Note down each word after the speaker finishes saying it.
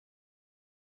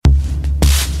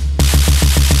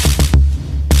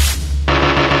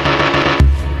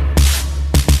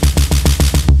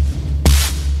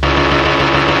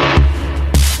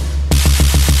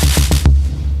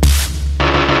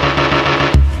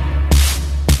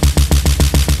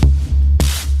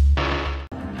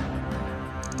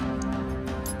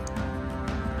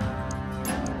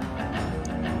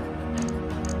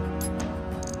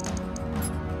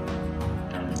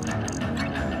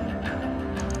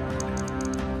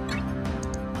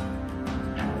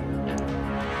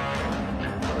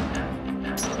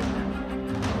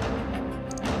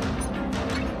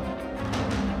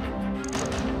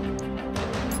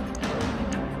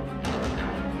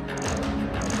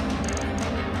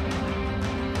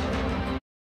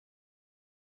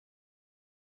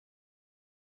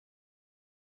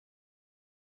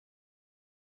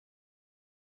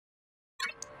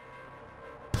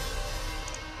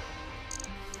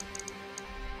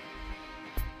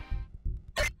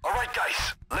Alright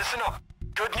guys, listen up.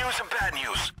 Good news and bad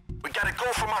news. We got a go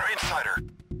from our insider.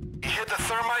 He hid the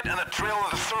thermite and the drill in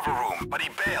the server room, but he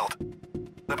bailed.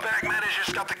 The bank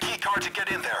manager's got the key card to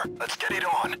get in there. Let's get it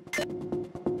on.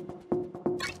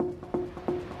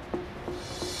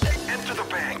 Enter the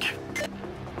bank.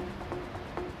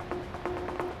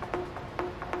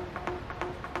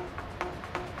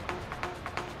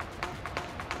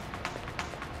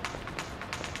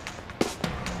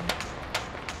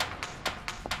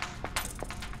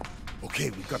 Okay,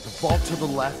 we've got the vault to the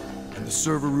left and the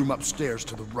server room upstairs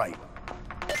to the right.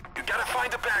 You gotta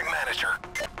find the bank manager.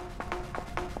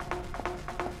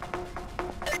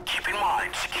 Keep in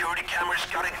mind, security cameras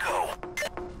gotta go.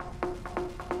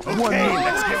 Okay,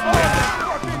 let's get moving.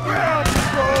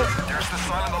 There's the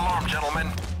silent alarm,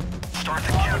 gentlemen. Start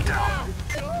the countdown.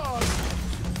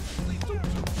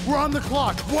 We're on the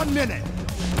clock. 1 minute.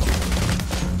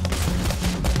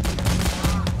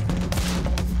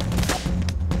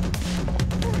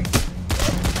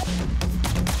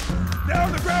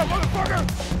 Down the ground, motherfucker!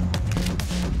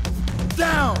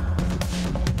 Down!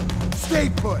 Stay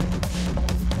put!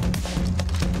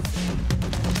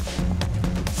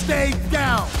 Stay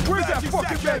down! Where's that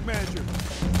fucking bank manager?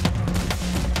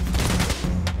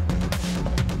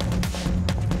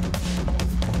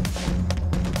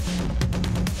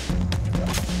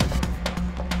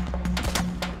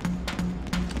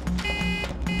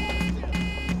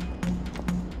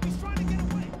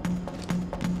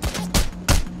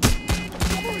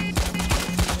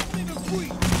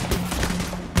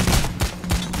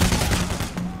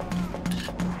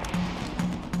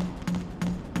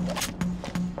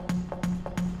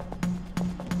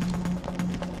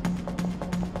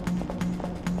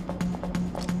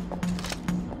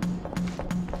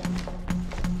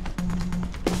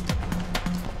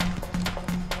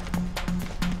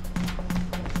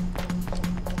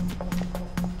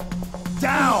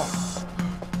 Down!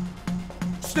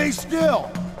 Stay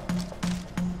still!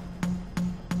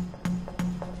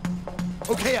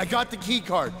 Okay, I got the key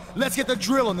card. Let's get the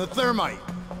drill and the thermite.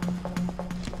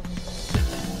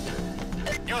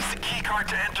 Use the key card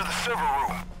to enter the server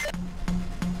room.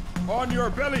 On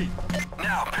your belly!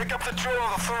 Now, pick up the drill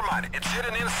and the thermite. It's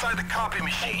hidden inside the copy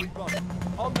machine.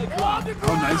 How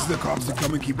nice the cops to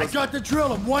come and keep I us. got the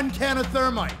drill and 1 can of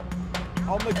thermite.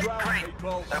 On the ground, Great.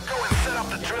 people. Now go and set up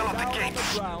the drill at the Down on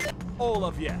gates. the ground, all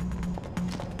of you.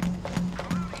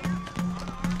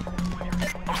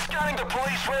 I'm scanning the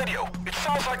police radio. It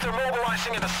sounds like they're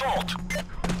mobilizing an assault.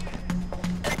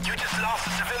 You just lost a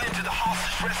civilian to the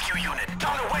hostage rescue unit.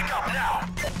 Time to wake up now.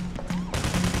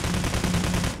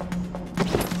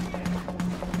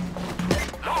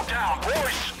 Low down,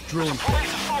 boys. Drilling. There's a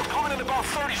police assault coming in about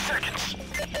 30 seconds.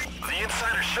 The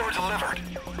insider sure delivered.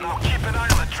 Now keep an eye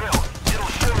on the drill. It'll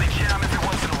surely jam every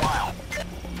once in a while.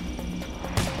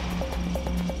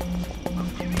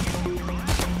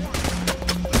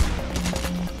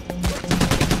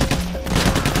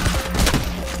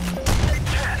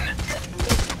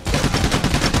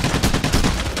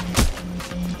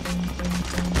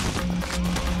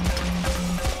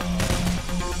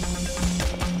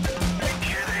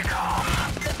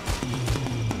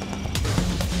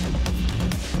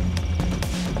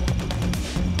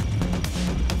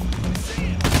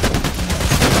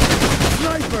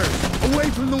 Away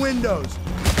from the windows!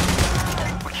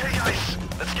 Okay, guys,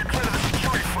 let's get rid of the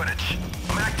security footage.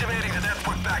 I'm activating the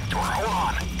network backdoor. Hold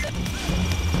on.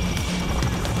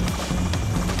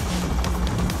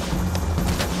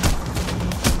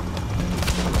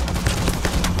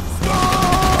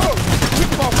 Stop! Pick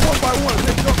them off one by one.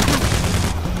 They come through.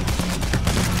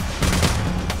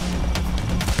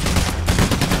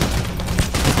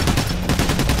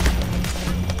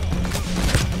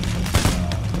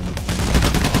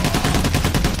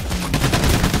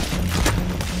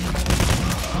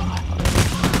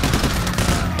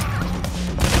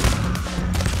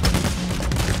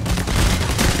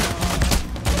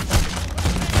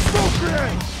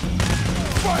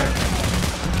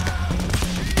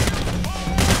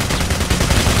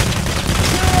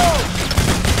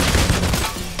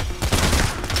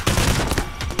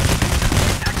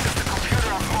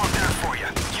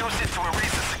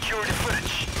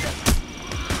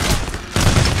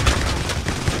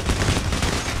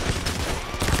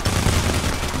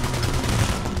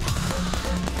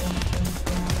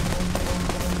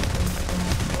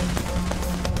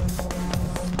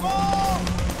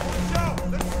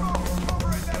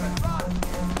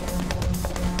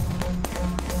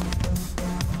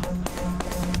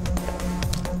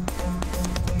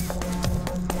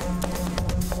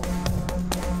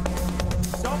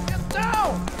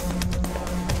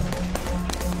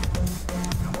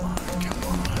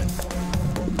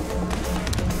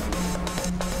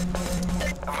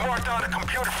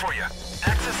 for you.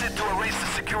 Access it to erase the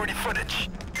security footage.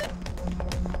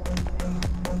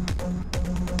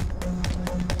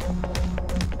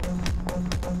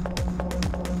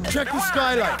 Check the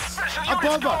skylights.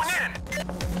 Above us.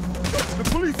 The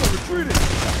police are retreating.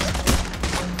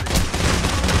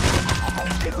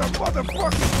 It's a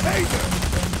motherfucking taser.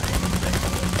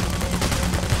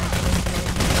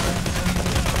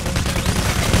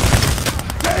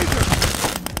 Taser!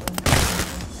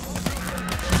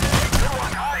 Good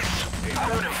one, Heist.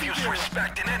 I would infuse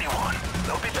respect in anyone.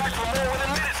 They'll be back for more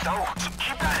within minutes, though, so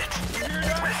keep at it.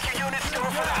 Rescue units go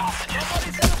for the hostages.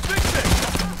 Somebody's gonna fix it!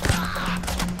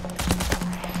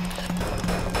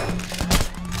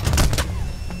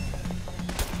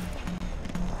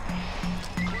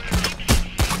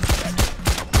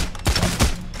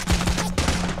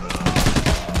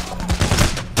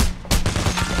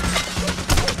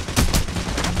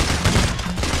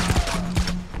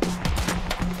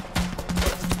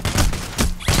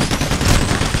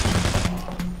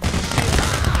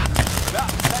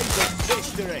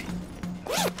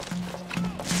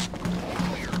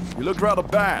 You look rather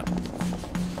bad.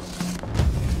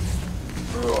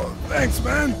 Oh, thanks,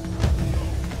 man.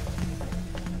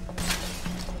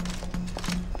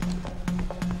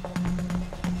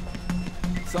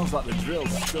 Sounds like the drill's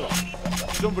stuck.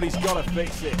 Somebody's gotta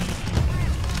fix it.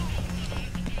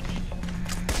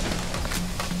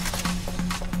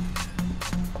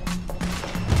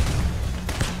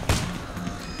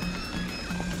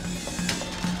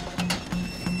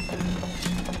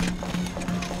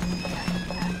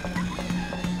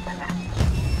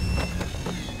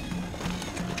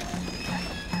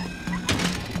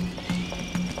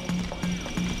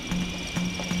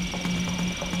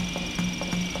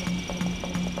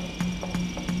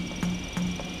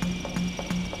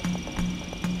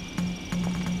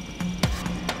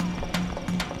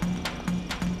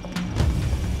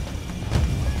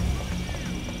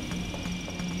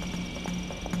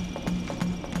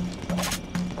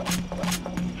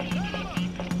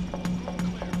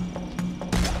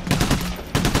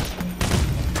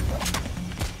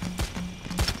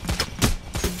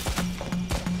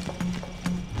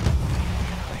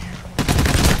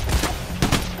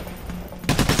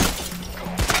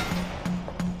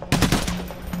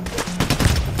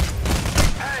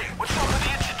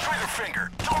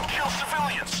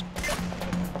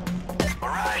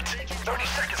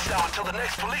 Until the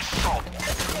next police assault.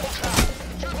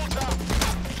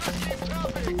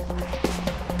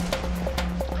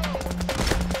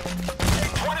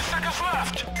 20 seconds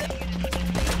left.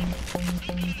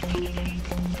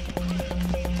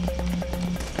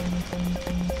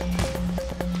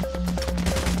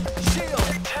 Shield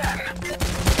 10.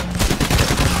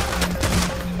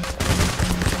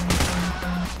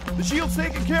 The shield's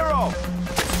taken care of.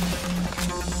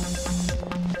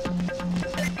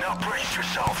 Now brace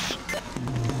yourselves.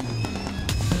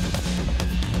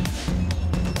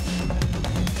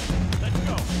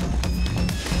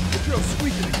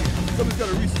 Squeaking again. Somebody's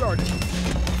gotta restart it.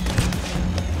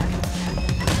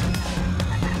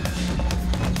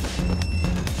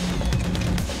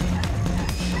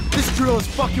 This drill is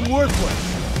fucking worthless.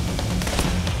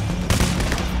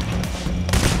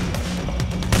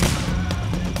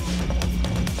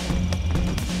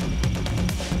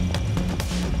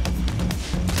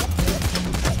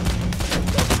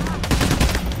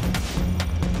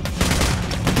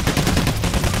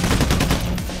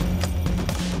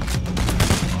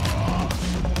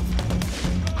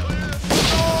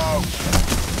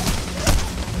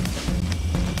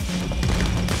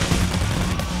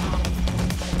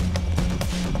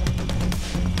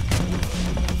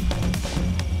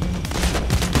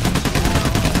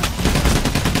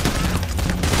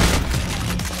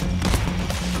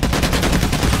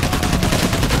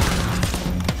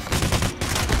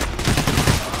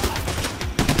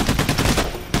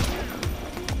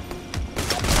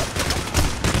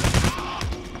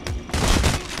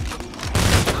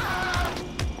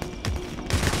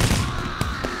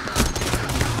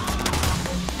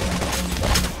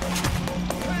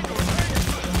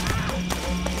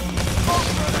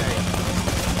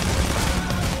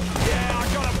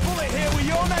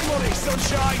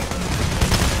 Sunshine!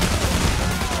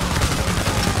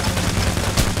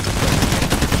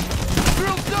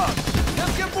 Drill's done!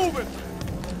 Let's get moving!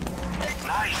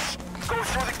 Nice! Go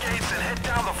through the gates and head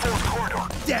down the fourth corridor.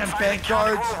 Damn Find bank the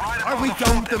county guards! room right Are above we the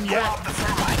done front with them and blow yet? out the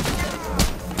thermite.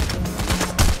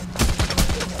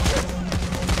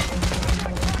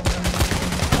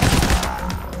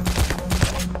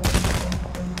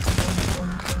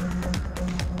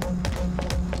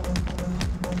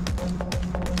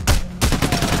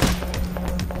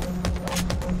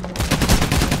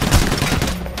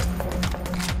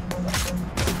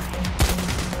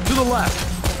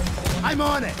 I'm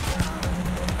on it!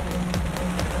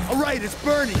 Alright, it's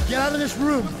burning. Get out of this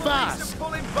room, fast!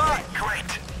 Pulling back. Great.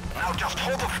 Now just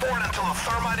hold the fort until the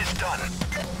thermite is done.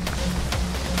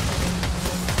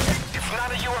 If none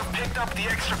of you have picked up the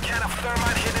extra can of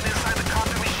thermite hidden inside the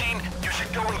copy machine, you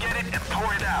should go and get it and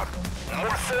pour it out.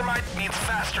 More thermite means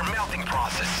faster melting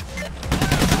process.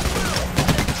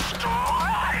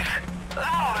 Strike!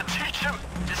 That'll teach him.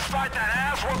 Despite that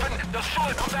ass whooping, they'll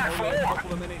surely come back for more.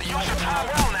 Use your time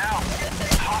well now.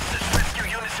 Hostage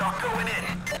rescue units are going in.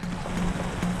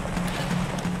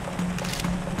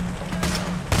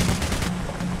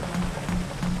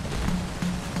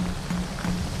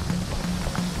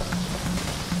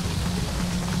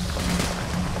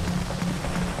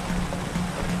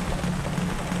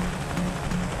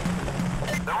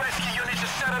 The rescue unit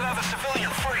just set another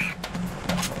civilian free.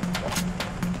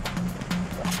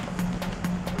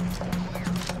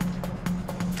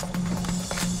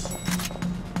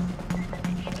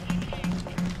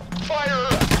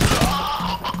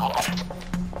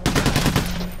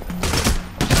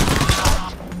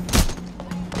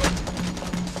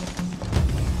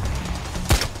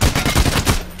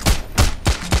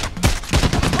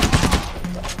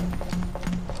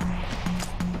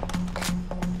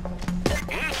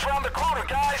 Each round the corner,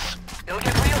 guys. It'll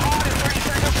get real hot in 30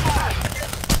 seconds flat.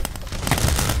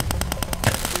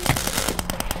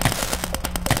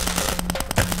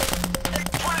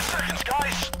 20 seconds,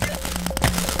 guys.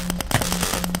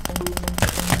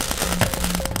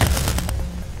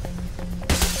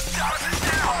 Gas is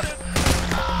down.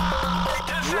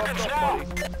 10 seconds now.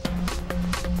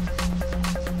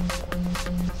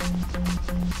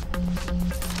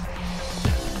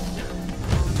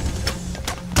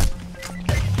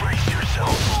 Brace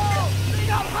yourselves. They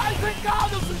got high-tech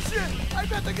goggles and shit! I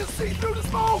bet they can see through the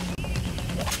smoke!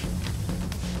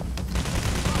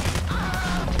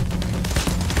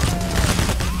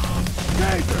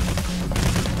 Taser!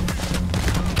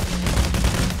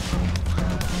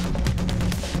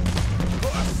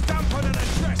 Put a stamp and an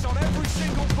address on every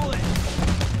single bullet.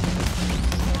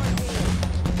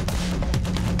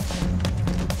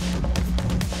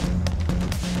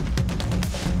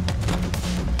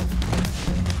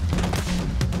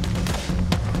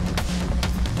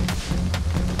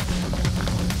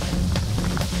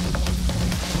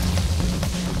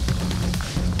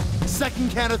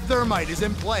 Second can of thermite is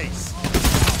in place.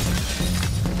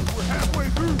 We're halfway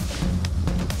through.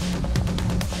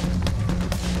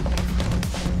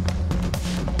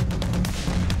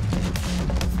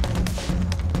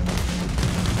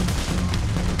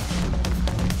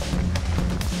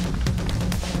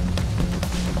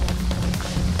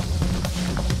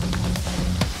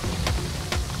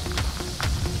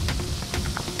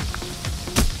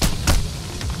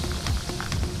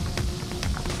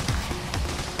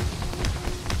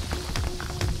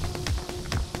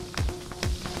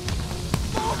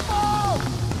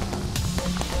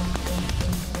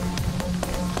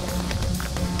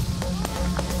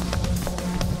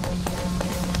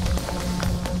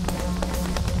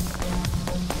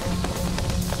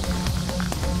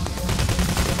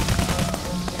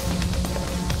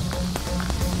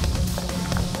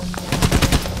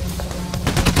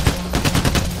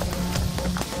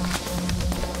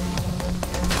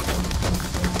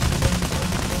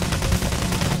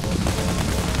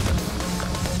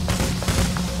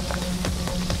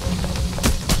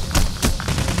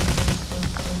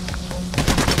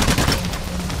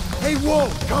 Hey,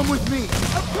 Wolf, come with me.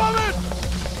 I'm coming!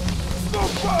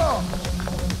 Smoke bomb!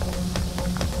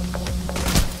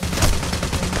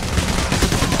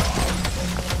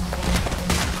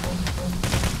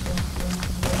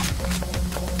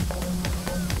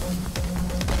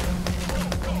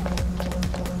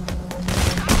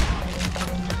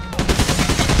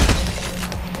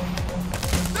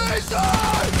 Taser!